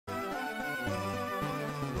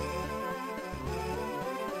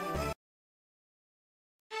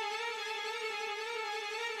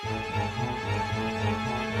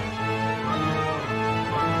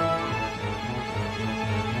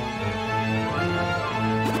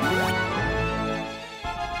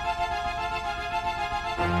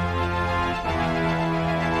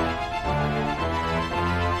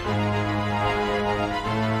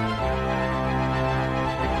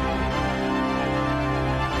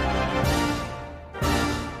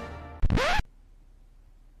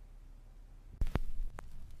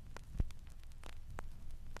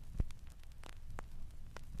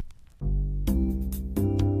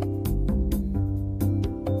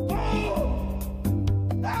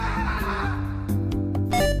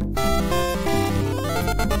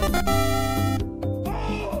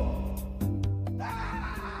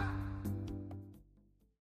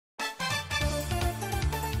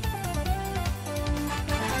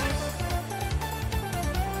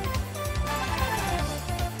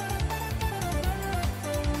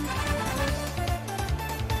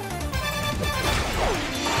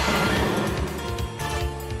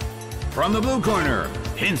From the blue corner,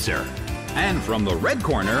 Pinsir. And from the red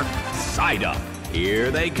corner, Psyduck.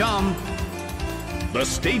 Here they come. The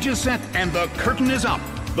stage is set and the curtain is up.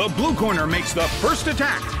 The blue corner makes the first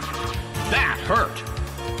attack. That hurt.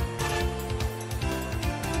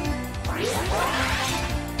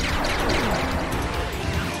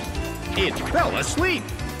 It fell asleep.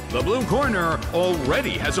 The blue corner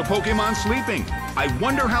already has a Pokémon sleeping. I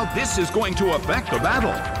wonder how this is going to affect the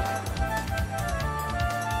battle.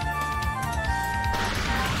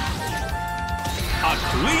 A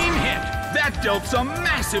clean hit! That dealt some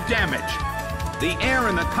massive damage! The air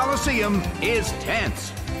in the Colosseum is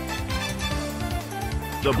tense.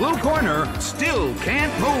 The blue corner still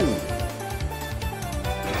can't move.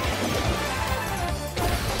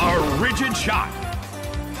 A rigid shot.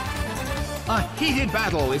 A heated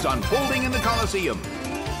battle is unfolding in the Colosseum.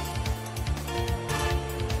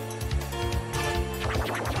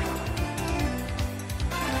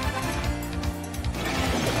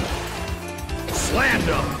 Slammed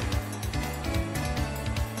him.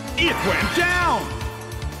 It went down.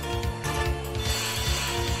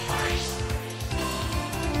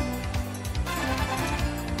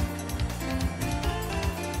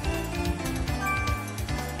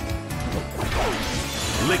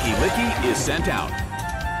 Lickilicky is sent out.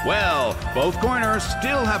 Well, both corners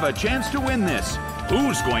still have a chance to win this.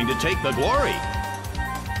 Who's going to take the glory?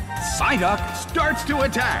 Psyduck starts to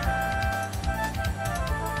attack.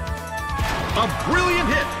 A brilliant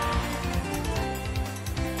hit!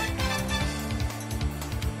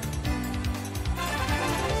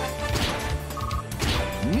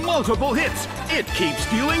 Multiple hits! It keeps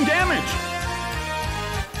dealing damage!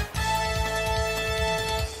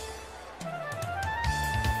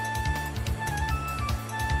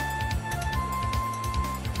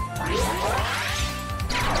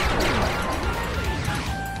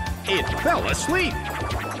 It fell asleep!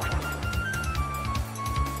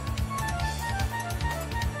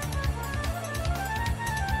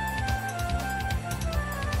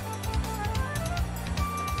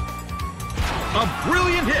 A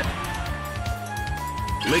brilliant hit!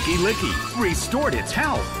 Lickilicky restored its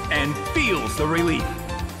health and feels the relief.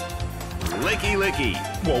 Lickilicky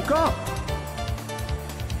woke up.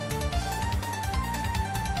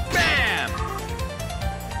 Bam!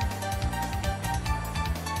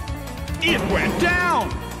 It went down!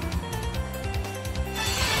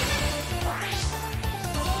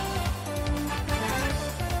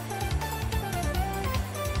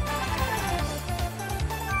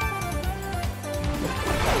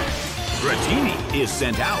 Dratini is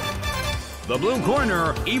sent out. The blue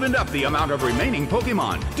corner evened up the amount of remaining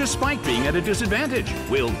Pokémon, despite being at a disadvantage.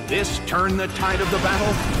 Will this turn the tide of the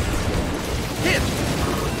battle? Hit!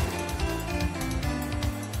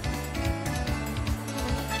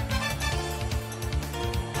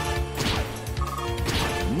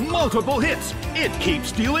 Multiple hits! It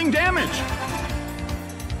keeps dealing damage!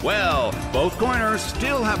 Well, both corners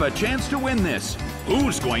still have a chance to win this.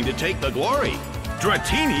 Who's going to take the glory?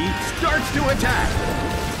 Dratini starts to attack.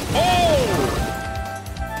 Oh!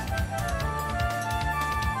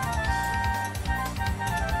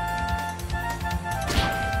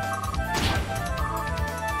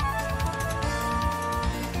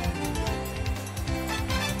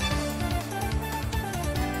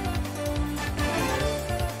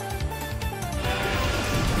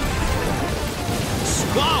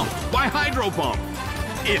 Swamped by Hydro Pump.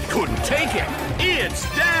 It couldn't take it. It's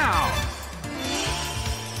down.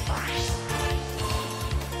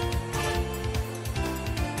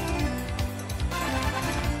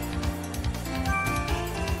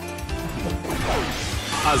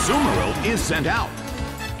 Azumarill is sent out.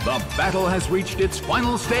 The battle has reached its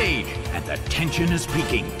final stage, and the tension is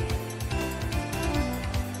peaking.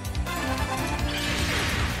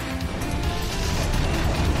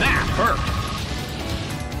 That hurt!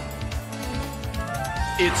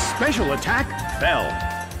 Its special attack fell.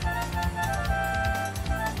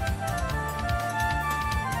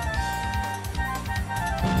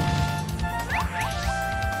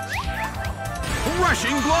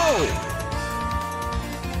 Rushing blow!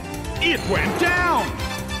 It went down!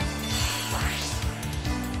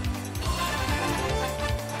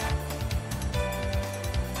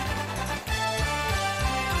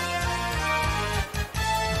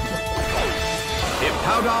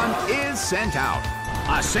 Hippowdon is sent out.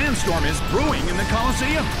 A sandstorm is brewing in the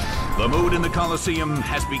Colosseum. The mood in the Colosseum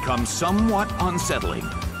has become somewhat unsettling.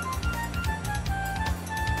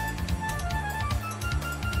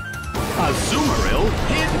 Azumarill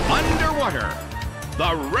hid underwater.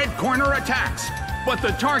 The red corner attacks, but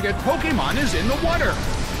the target Pokémon is in the water.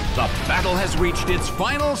 The battle has reached its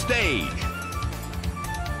final stage.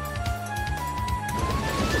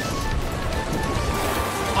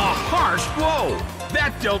 A harsh blow!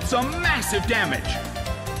 That dealt some massive damage.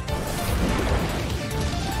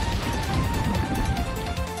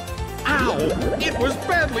 Ow! It was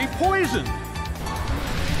badly poisoned.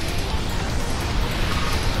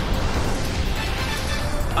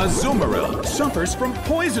 Azumarill suffers from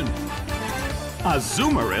poison.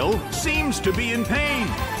 Azumarill seems to be in pain.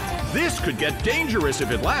 This could get dangerous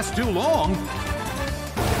if it lasts too long.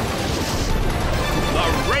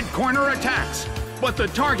 The red corner attacks, but the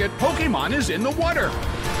target Pokémon is in the water.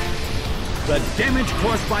 The damage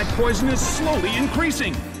caused by poison is slowly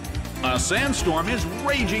increasing. A sandstorm is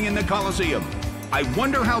raging in the Colosseum. I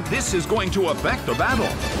wonder how this is going to affect the battle.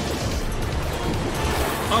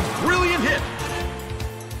 A brilliant hit!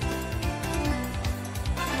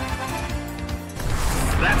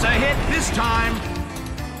 That's a hit this time!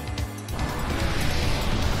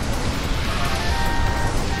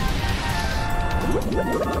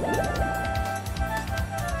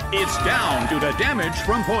 It's down due to damage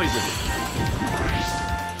from poison.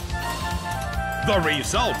 The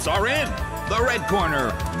results are in! The red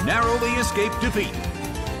corner narrowly escaped defeat.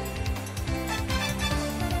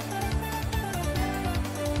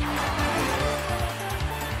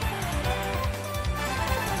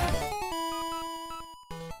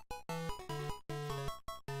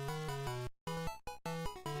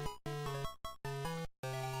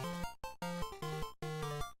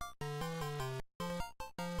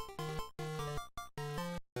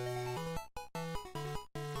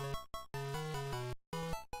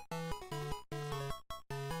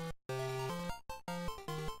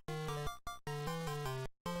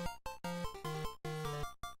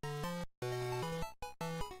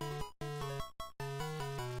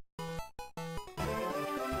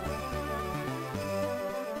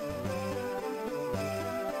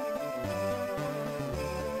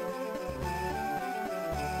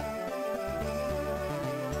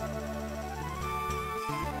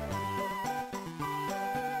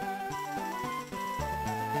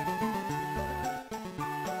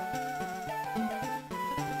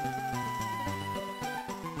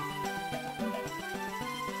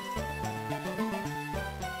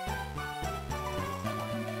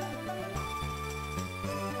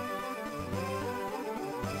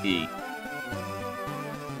 E.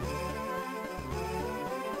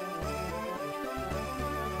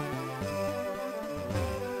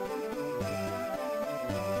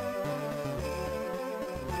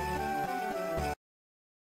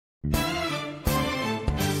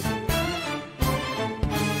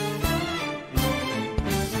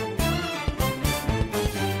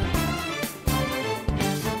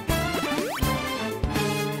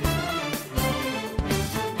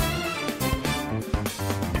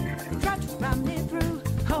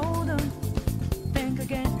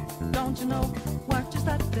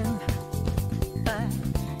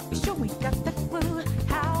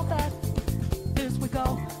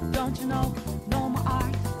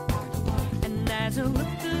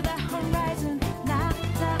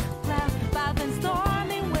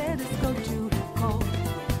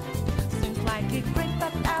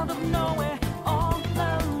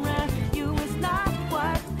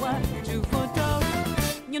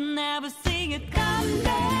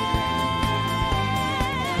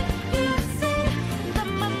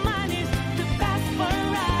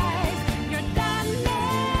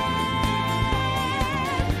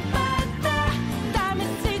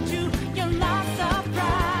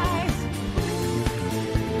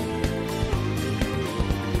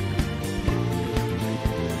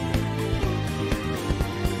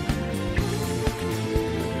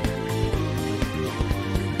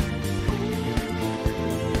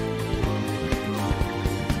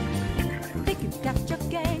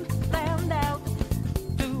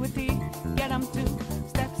 Get 'em 2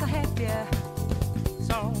 steps ahead, yeah.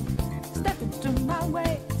 So step into my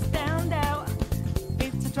way, stand out.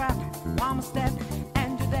 It's a trap, one more step,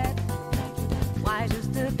 and you're dead. Why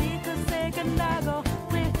just to be the second I go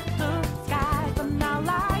with the sky? But now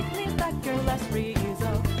lightning like your last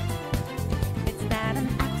result. It's not an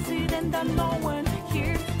accident that no one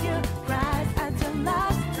hears your cries as your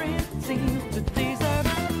last dream seems to deserve.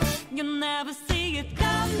 You'll never see it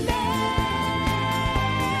coming.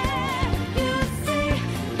 You see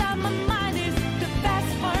that my mind is the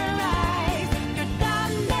best for eyes. You're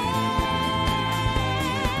done there,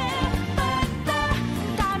 but the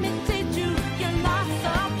time it teach you, you're not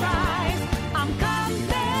surprised. I'm coming,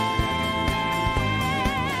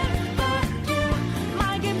 but you,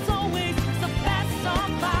 my game's always the best on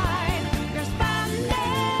mine. You're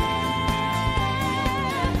standing,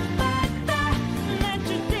 but the net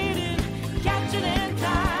you didn't catch it in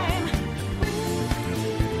time.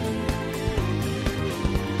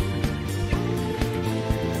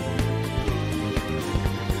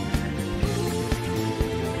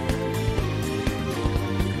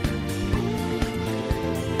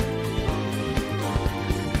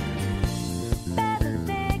 Better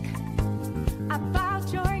think about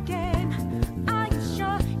your game. Are you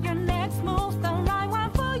sure your next move's the right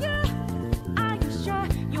one for you? Are you sure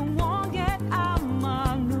you won't get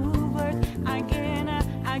outmaneuvered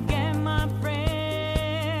again, my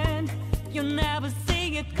friend? You'll never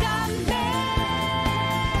see it coming.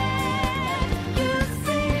 You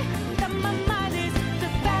see that my mind is the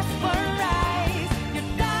best for eyes.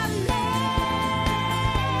 You're done there,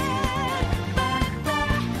 but the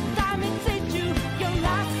time it hits you, you're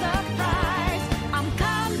not surprised. I'm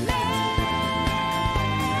coming,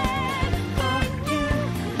 but you,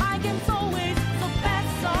 my game's always the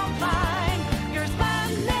best of mine. You're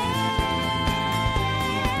standing,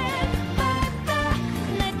 but the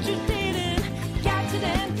net you didn't catch it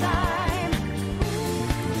in time.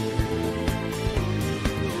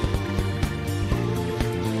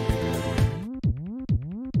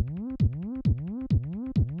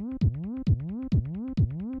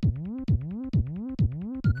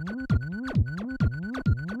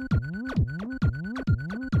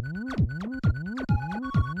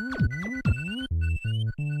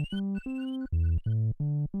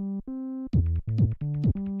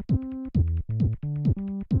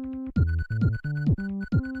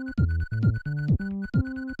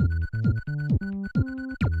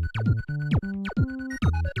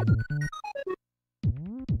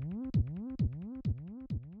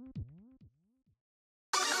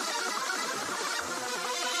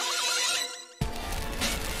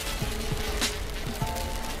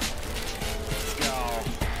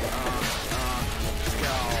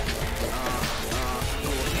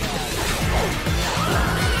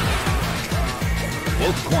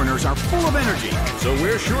 Both corners are full of energy, so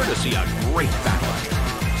we're sure to see a great battle.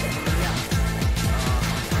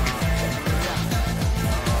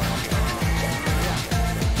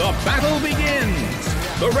 The battle begins!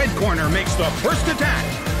 The red corner makes the first attack.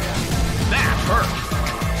 That hurt.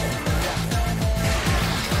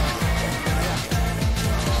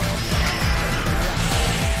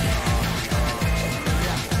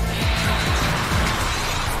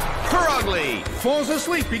 Purugly falls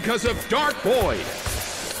asleep because of Dark Void.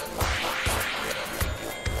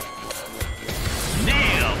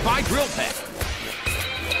 Nailed by Drill Peck.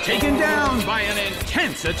 Taken down by an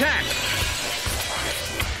intense attack.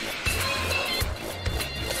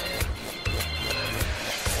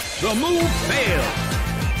 The move failed.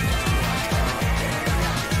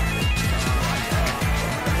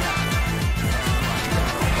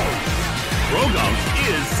 Croagunk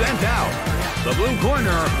is sent out. The blue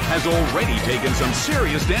corner has already taken some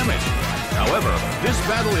serious damage. However, this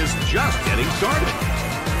battle is just getting started.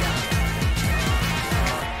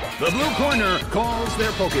 The blue corner calls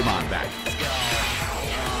their Pokémon back.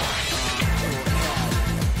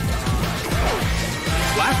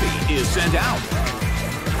 Flaaffy is sent out.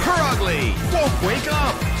 Purugly won't wake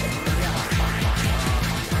up.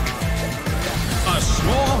 A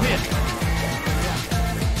small hit.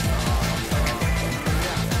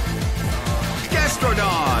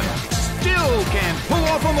 Gastrodon still can't pull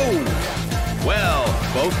off a move. Well,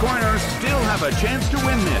 both corners still have a chance to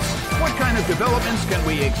win this. What kind of developments can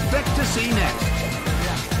we expect to see next?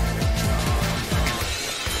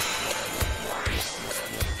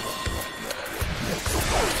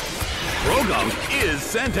 Croagunk is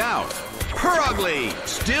sent out. Purugly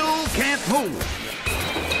still can't move.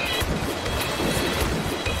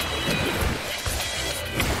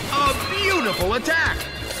 A beautiful attack.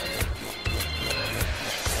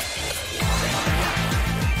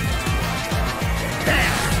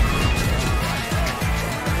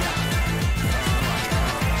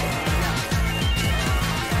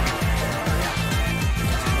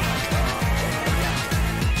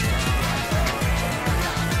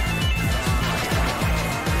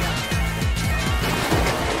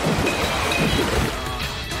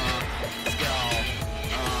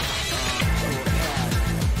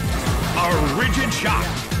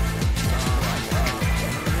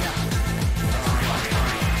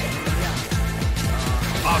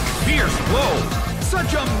 blow!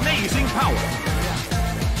 Such amazing power!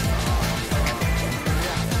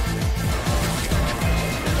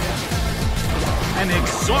 An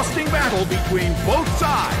exhausting battle between both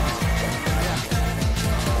sides.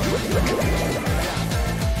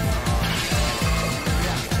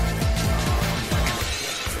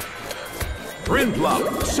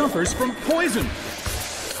 Prinplup suffers from poison.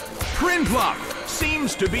 Prinplup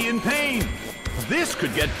seems to be in pain. This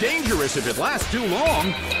could get dangerous if it lasts too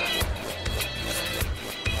long.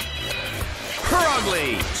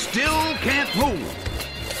 Purugly still can't move.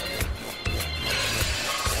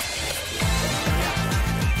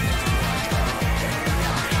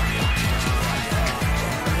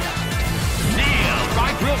 Nailed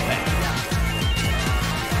by Prinplup.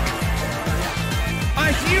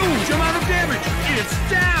 A huge amount of damage. It's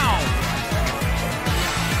down.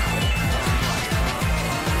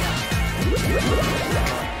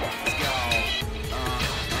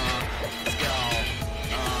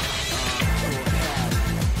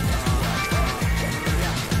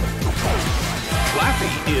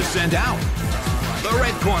 Flaaffy is sent out. The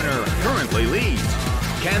red corner currently leads.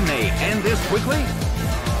 Can they end this quickly?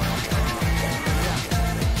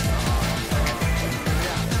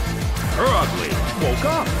 Purugly woke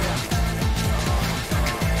up.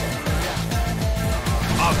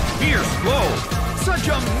 A fierce blow. Such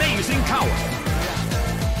amazing power.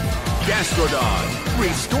 Gastrodon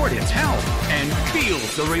restored its health and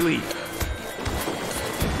feels the relief.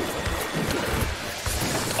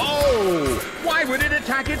 Oh! Why would it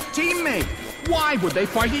attack its teammate? Why would they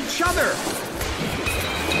fight each other?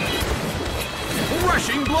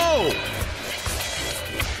 Rushing blow!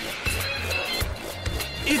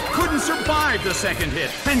 It couldn't survive the second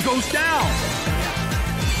hit and goes down.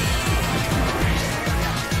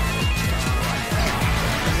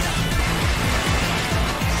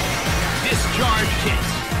 Discharge hit.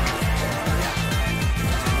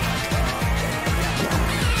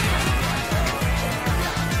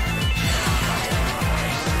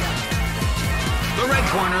 The red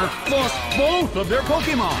corner lost both of their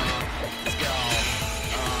Pokémon.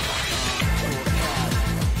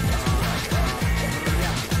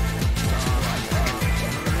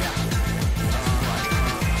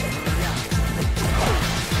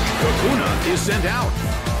 Kakuna is sent out.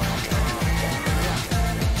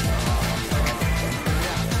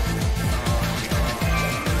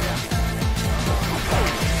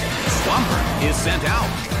 Swampert is sent out.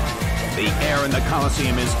 The air in the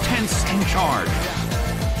Coliseum is tense and charged.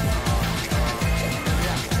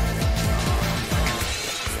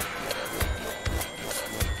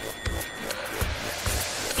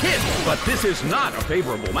 Hit, but this is not a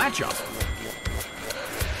favorable matchup.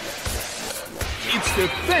 Its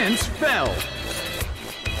defense fell.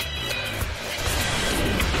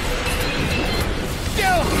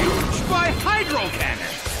 Deluge by Hydro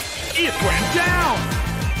Cannon. It went down.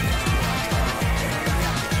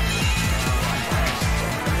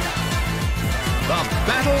 The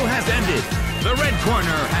battle has ended. The red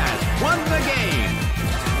corner has won the game.